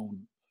of his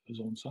own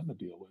son to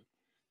deal with.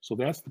 So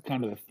that's the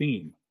kind of the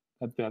theme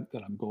that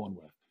I'm going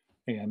with.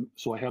 And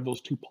so I have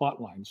those 2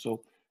 plot lines.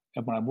 So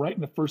when I'm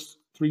writing the first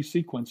 3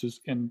 sequences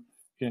in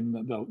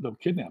the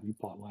kidnapping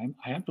plot line,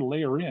 I have to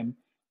layer in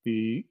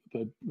the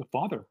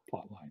father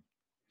plot line.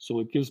 So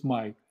it gives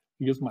my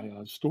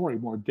story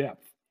more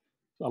depth.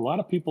 A lot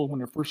of people, when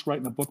they're first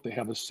writing a book, they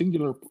have a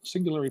singular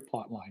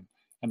plot line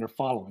and they're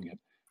following it,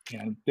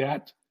 and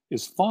that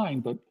is fine.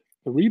 But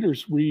the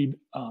readers read.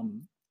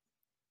 You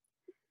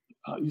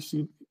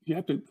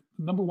have to.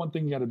 Number one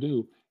thing you got to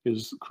do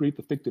is create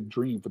the fictive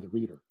dream for the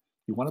reader.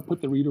 You want to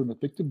put the reader in the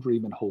fictive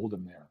dream and hold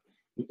them there.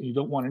 You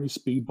don't want any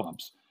speed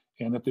bumps.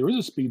 And if there is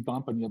a speed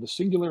bump and you have a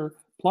singular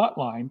plot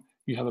line,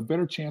 you have a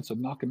better chance of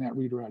knocking that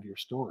reader out of your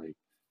story.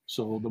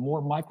 So the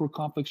more micro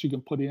conflicts you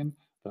can put in,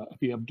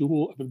 if you have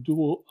dual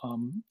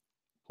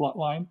plot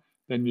line,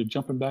 then you're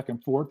jumping back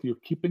and forth. You're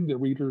keeping the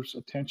reader's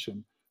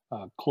attention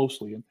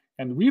closely.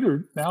 And the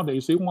reader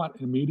nowadays, they want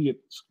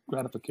immediate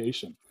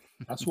gratification.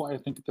 That's why I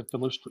think the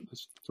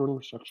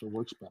thriller structure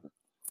works better.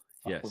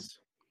 Yes.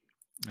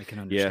 I can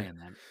understand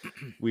that.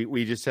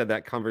 We just had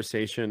that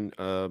conversation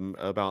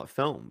about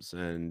films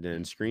and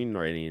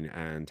screenwriting,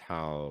 and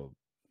how,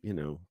 you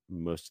know,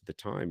 most of the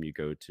time you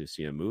go to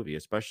see a movie,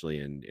 especially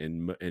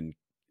in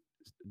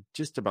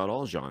just about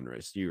all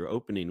genres, you're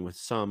opening with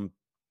some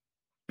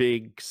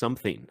big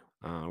something,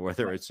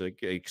 whether it's an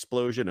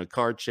explosion, a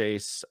car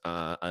chase,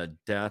 a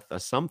death, a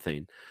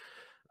something.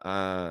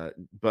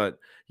 But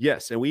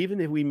yes, and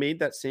we made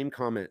that same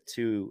comment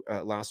too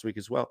last week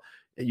as well.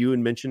 You had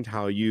mentioned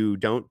how you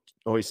don't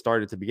always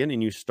start at the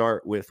beginning. You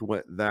start with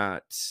what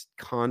that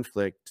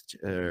conflict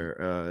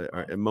or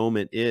a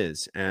moment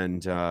is,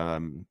 and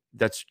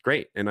that's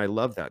great. And I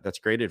love that. That's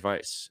great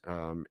advice.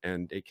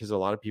 And because a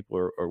lot of people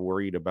are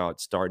worried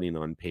about starting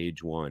on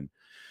page one,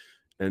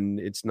 and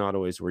it's not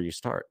always where you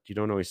start. You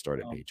don't always start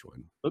at page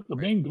one. But the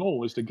main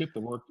goal is to get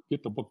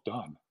the book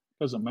done.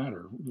 Doesn't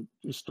matter.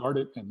 Just start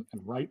it and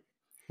write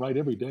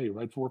every day.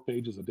 Write 4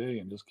 pages a day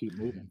and just keep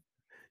moving.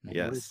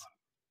 Yes.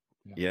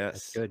 Yeah. Yes.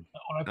 That's good.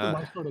 When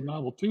I start a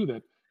novel too,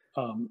 that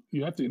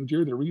you have to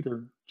endear the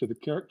reader to the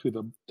character,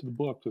 to the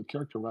book, to the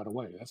character right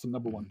away. That's the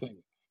number one thing.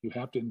 You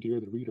have to endear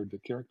the reader to the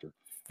character.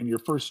 And your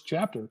first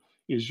chapter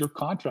is your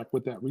contract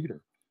with that reader.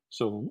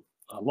 So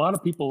a lot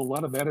of people, a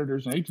lot of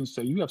editors and agents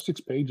say, you have 6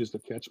 pages to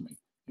catch me.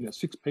 You have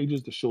 6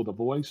 pages to show the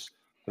voice,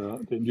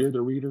 to endear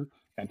the reader,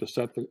 and to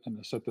set the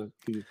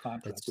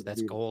contract.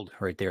 That's gold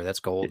right there. That's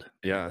gold.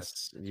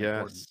 Yes. That's yes.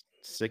 important.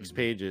 6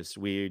 pages.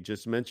 We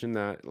just mentioned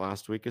that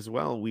last week as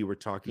well. We were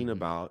talking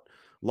about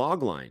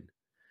logline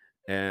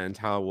and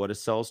how what a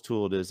sales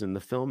tool it is in the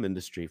film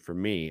industry for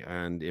me.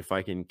 And if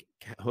I can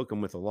hook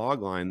them with a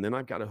logline, then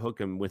I've got to hook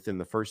them within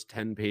the first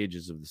 10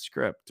 pages of the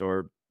script,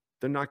 or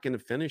they're not going to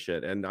finish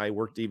it. And I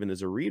worked even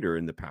as a reader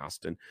in the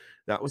past, and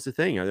that was the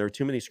thing. There are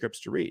too many scripts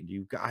to read.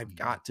 I've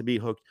got to be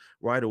hooked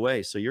right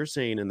away. So you're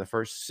saying in the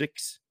first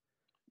 6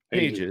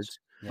 pages,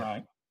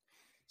 right?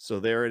 So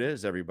there it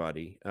is,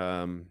 everybody.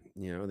 You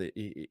know,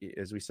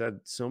 as we said,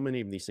 so many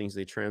of these things,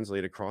 they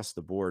translate across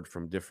the board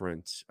from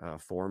different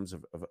forms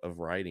of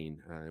writing,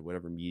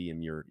 whatever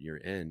medium you're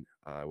in,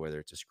 whether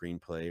it's a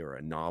screenplay or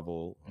a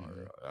novel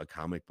or a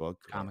comic book.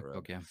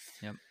 Yeah.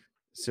 Yep.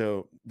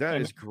 So that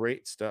is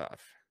great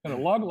stuff. And a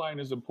log line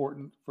is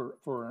important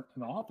for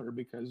an author,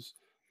 because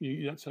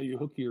that's how you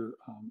hook your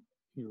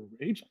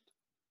agent.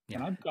 Yeah.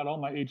 And I've got all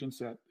my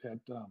agents at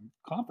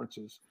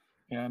conferences,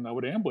 and I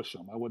would ambush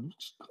them. I would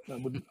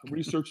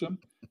research them,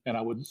 and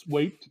I would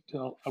wait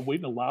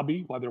in the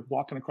lobby while they're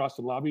walking across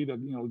the lobby to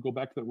go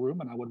back to the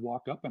room, and I would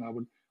walk up and I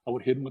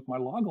would hit them with my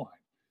log line.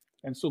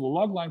 And so the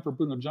log line for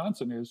Bruno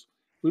Johnson is,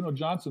 Bruno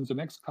Johnson's an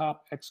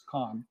ex-cop,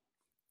 ex-con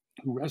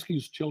who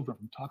rescues children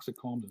from toxic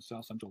homes in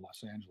South Central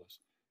Los Angeles.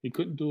 He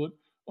couldn't do it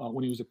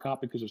when he was a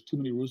cop because there's too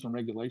many rules and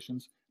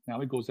regulations. Now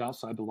he goes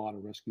outside the law to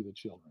rescue the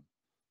children.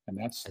 And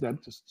that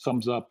just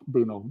sums up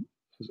Bruno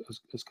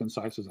as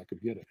concise as I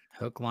could get it.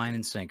 Hook, line,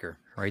 and sinker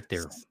right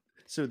there.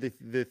 So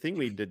the thing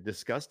we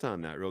discussed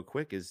on that real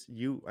quick is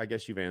I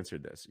guess you've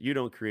answered this. You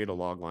don't create a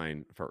log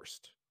line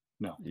first.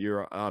 No.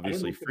 You're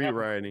obviously free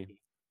writing.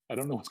 I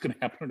don't know what's going to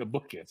happen in a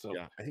book yet. So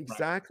yeah,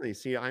 exactly. Right.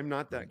 See, I'm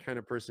not that kind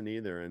of person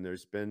either. And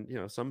there's been,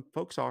 some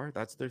folks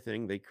that's their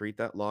thing. They create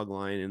that log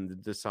line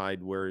and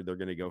decide where they're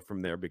going to go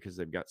from there because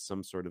they've got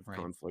some sort of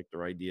conflict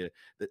or idea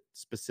that's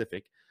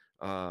specific.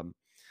 So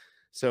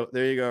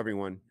there you go,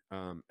 everyone.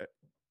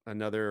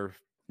 Another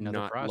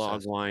not process.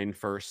 Log line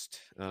first.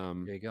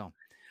 There you go.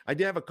 I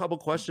did have a couple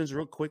questions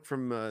real quick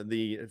from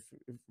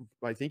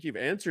I think you've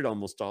answered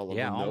almost all of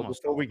them. Though,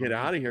 before we get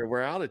out of here,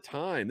 we're out of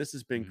time. This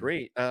has been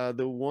great.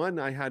 The one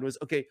I had was,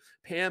 okay,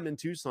 Pam in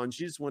Tucson.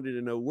 She just wanted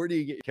to know, where do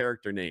you get your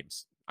character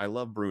names? I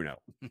love Bruno.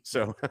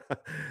 So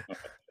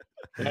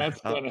that's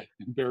kind of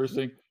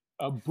embarrassing.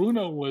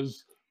 Bruno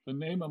was the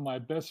name of my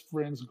best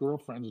friend's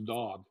girlfriend's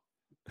dog.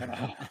 And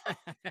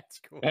that's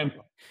cool. And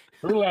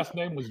her last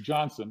name was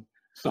Johnson.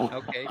 So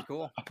okay,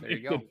 cool. There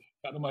you go.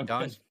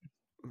 Done.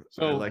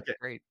 So I like it.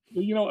 Great.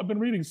 I've been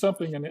reading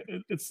something, and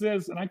it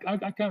says, and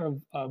I kind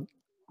of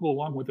go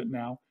along with it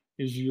now,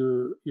 is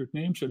your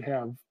name should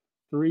have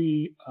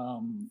 3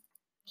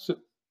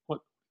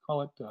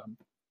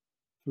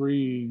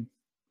 3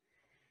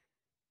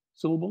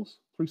 syllables?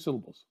 3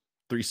 syllables.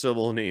 3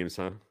 syllable names,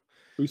 huh?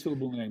 3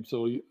 syllable names.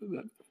 So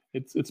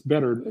it's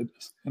better.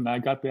 And I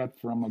got that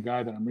from a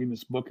guy that I'm reading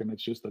this book, and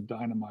it's just a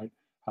dynamite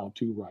how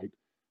to write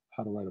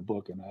a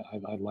book, and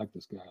I like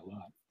this guy a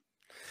lot.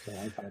 So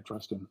I kind of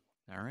trust him.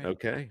 All right.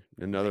 Okay.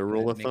 Another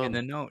rule of thumb. Making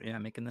the note. Yeah,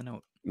 making the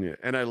note. Yeah.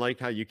 And I like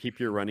how you keep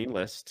your running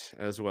list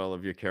as well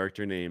of your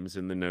character names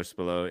in the notes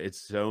below. It's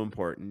so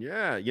important.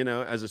 Yeah.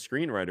 As a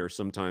screenwriter,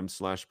 sometimes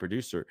 /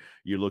 producer,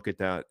 you look at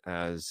that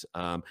as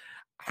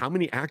how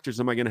many actors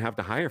am I going to have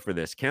to hire for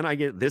this? Can I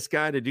get this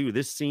guy to do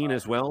this scene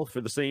as well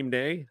for the same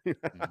day?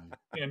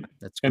 And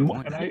that's and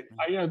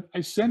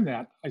I send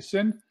that. I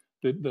send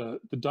the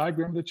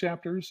diagram of the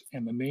chapters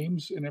and the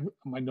names and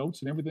my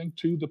notes and everything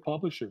to the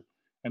publisher.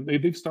 And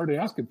they've started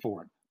asking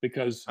for it.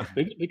 because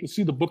they can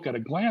see the book at a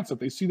glance. If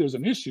they see there's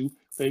an issue,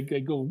 they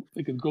can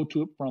go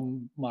to it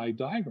from my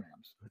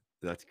diagrams.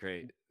 That's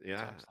great.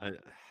 Yeah.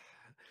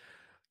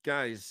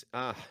 Guys,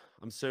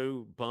 I'm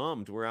so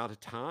bummed we're out of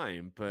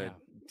time, but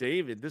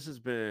David, this has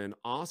been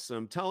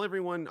awesome. Tell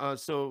everyone,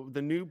 so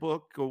the new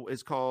book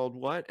is called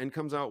what and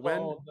comes out when?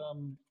 Called,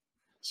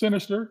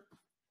 Sinister.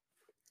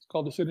 It's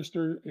called The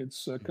Sinister.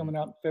 It's coming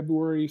out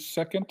February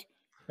 2nd.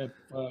 If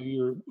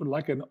you would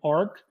like an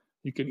ARC,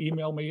 you can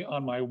email me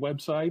on my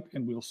website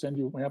and we'll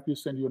happy to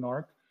send you an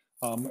ARC.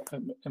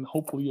 And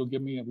hopefully you'll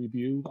give me a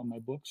review on my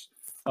books.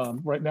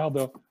 Right now,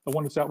 the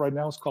one that's out right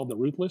now is called The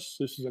Ruthless.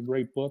 This is a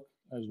great book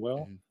as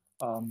well.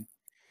 And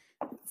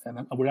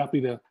I'm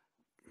happy to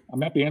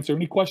answer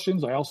any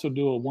questions. I also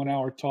do a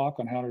 1-hour talk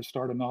on how to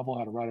start a novel,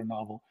 how to write a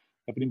novel.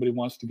 If anybody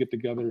wants to get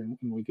together and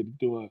we could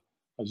do a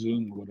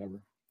Zoom or whatever.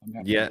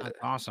 That's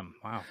awesome.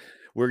 Wow.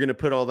 We're going to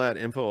put all that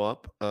info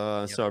up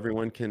so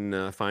everyone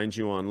can find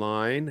you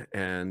online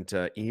and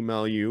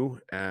email you,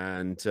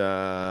 and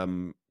got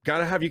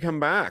to have you come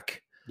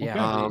back.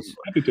 Yeah.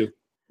 Happy to.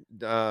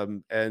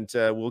 And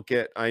we'll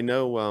get, I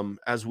know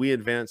as we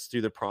advance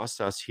through the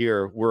process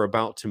here, we're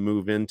about to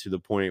move into the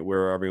point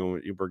where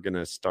we're going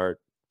to start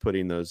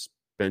putting those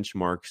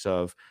benchmarks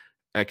of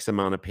X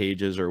amount of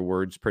pages or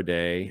words per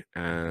day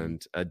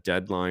and a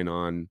deadline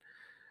on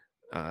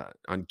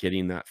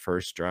getting that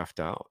first draft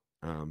out.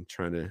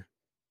 Trying to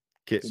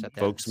get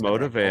folks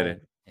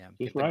motivated. Yeah,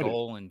 get the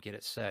goal and get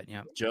it set.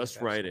 Yeah,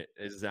 just write it.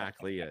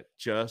 Exactly it.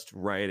 Just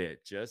write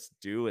it. Just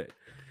do it.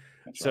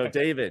 So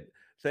David,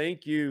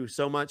 thank you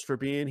so much for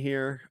being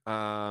here.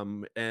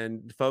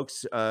 And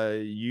folks,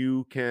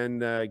 you can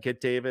get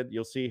David.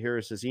 You'll see here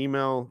is his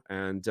email,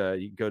 and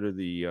you can go to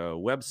the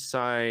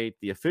website,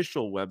 the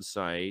official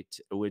website,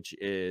 which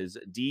is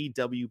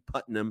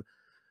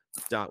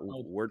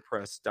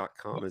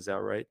dwputnam.wordpress.com. Is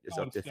that right? Is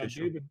that the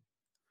official?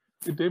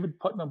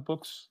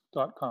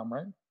 DavidPutnamBooks.com,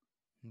 right?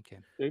 Okay.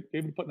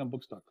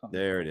 DavidPutnamBooks.com.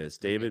 There it is.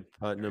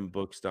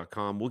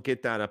 DavidPutnamBooks.com. We'll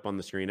get that up on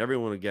the screen.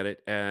 Everyone will get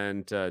it.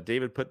 And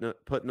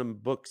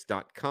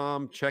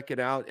DavidPutnamBooks.com. Check it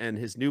out. And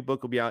his new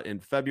book will be out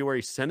in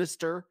February,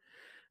 Sinister.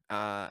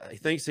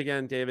 Thanks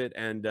again, David.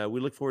 And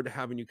we look forward to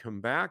having you come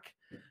back.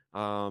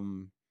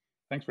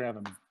 Thanks for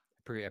having me.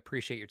 I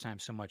appreciate your time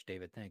so much,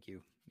 David. Thank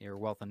you. Your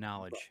wealth of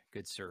knowledge.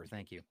 Good, sir.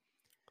 Thank you.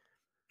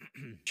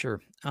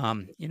 Sure.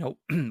 You know,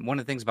 one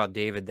of the things about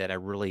David that I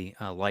really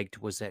liked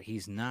was that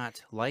he's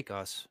not like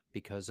us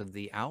because of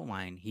the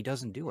outline. He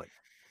doesn't do it.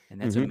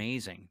 And that's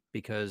amazing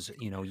because,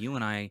 you know, you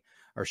and I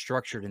are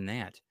structured in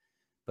that,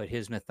 but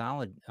his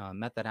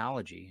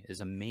methodology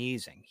is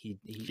amazing.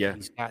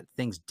 He's got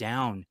things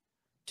down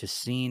to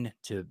scene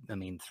to,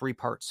 3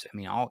 parts.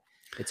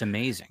 It's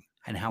amazing.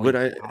 And how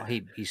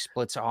he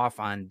splits off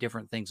on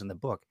different things in the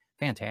book.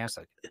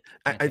 Fantastic.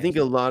 I think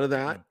a lot of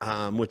that,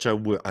 which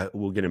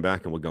we'll get him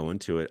back and we'll go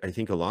into it. I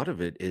think a lot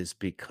of it is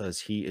because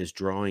he is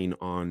drawing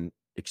on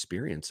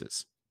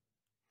experiences.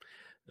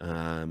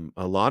 A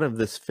lot of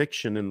this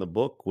fiction in the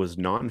book was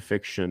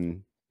nonfiction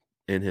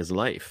in his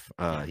life.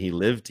 He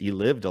lived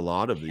a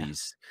lot of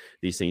these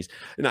things.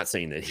 I'm not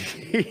saying that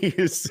he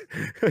is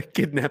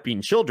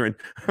kidnapping children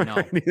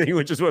or anything,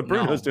 which is what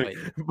Bruno's doing.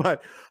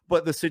 But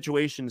the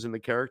situations and the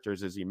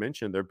characters, as he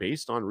mentioned, they're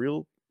based on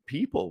real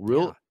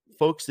people,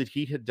 folks that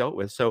he had dealt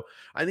with. So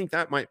I think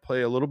that might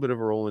play a little bit of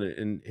a role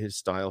in his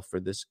style for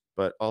this,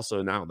 but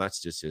also now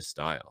that's just his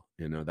style.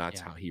 You know,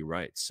 that's how he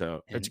writes.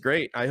 So it's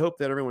great. I hope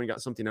that everyone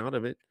got something out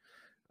of it.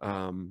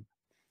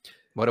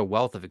 What a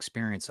wealth of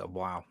experience.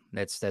 Wow.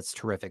 That's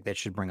terrific. That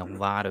should bring a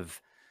lot of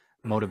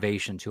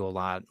motivation to a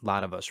lot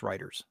of us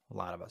writers, a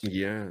lot of us.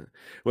 Yeah.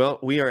 Well,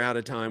 we are out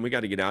of time. We got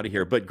to get out of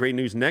here, but great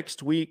news.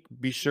 Next week,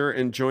 be sure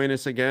and join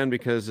us again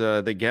because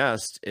the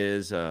guest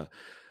is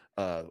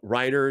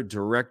writer,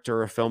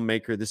 director, a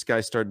filmmaker. This guy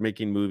started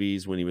making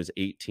movies when he was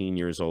 18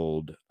 years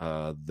old.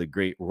 The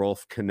great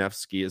Rolf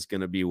Konevsky is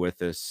going to be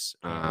with us.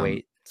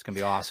 Wait, it's going to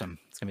be awesome.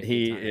 It's going to be.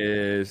 He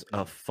is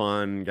a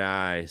fun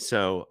guy.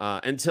 So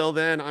until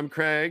then, I'm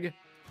Craig.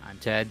 I'm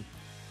Ted.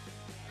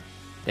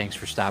 Thanks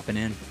for stopping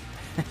in.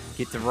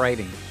 Get to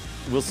writing.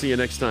 We'll see you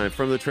next time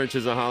from the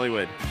trenches of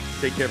Hollywood.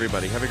 Take care,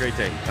 everybody. Have a great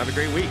day. Have a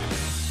great week.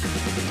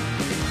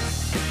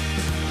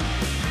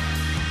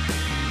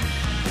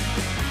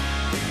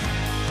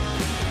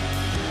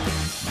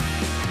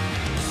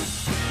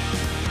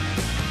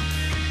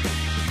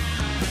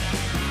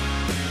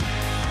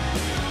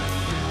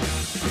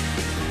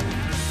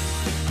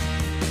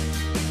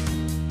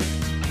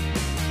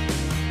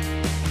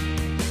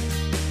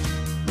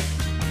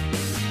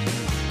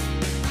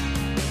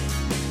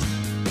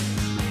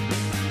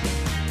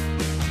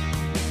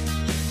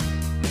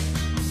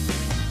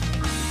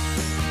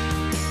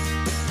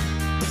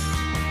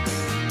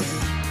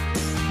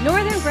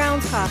 Northern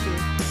Grounds Coffee.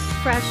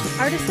 Fresh,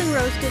 artisan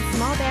roasted,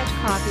 small batch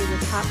coffee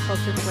with pop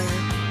culture flair.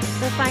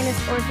 The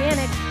finest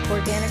organic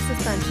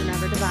suspension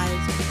ever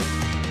devised.